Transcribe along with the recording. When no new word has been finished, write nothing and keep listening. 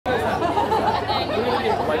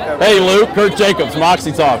Hey, Luke. Kirt Jacobs,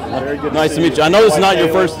 MoxieTalk. Nice to meet you. I know it's not your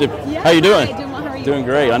first. How you doing? Hi, doing well. How are you? Doing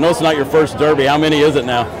great. I know it's not your first Derby. How many is it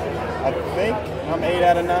now? I think I'm 8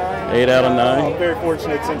 out of 9. 8 out of 9. I'm very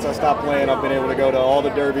fortunate since I stopped playing. I've been able to go to all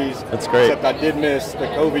the derbies. That's great. Except I did miss the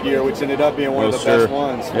COVID year, which ended up being one of the best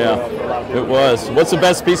ones. For, Yeah, for a lot of it was. What's the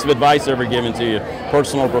best piece of advice ever given to you,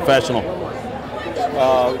 personal or professional?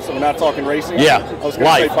 So we're not talking racing? Yeah, I was going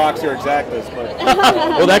to say box or exactas, but...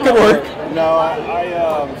 Well, that could work. No,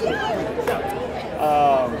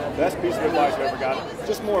 best piece of advice I've ever got.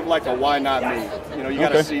 Just more of like a why not me. You know, you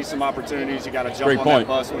got to see some opportunities. You got to jump on that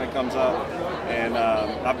bus when it comes up. And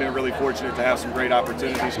I've been really fortunate to have some great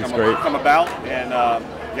opportunities come about. And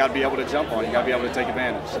you got to be able to jump on. You got to be able to take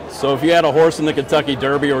advantage. So if you had a horse in the Kentucky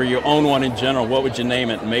Derby or you own one in general, what would you name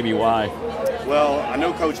it and maybe why? Well, I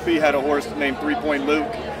know Coach P had a horse named 3 Point Luke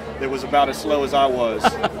that was about as slow as I was,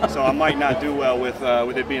 so I might not do well with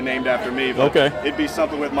it being named after me. But it'd be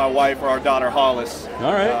something with my wife or our daughter Hollis.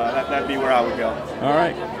 All right, that'd be where I would go. All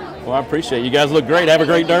right. Well, I appreciate it. You guys look great. Have a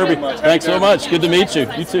great Derby. Thanks so much. Good to meet you.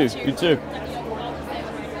 You too. You too.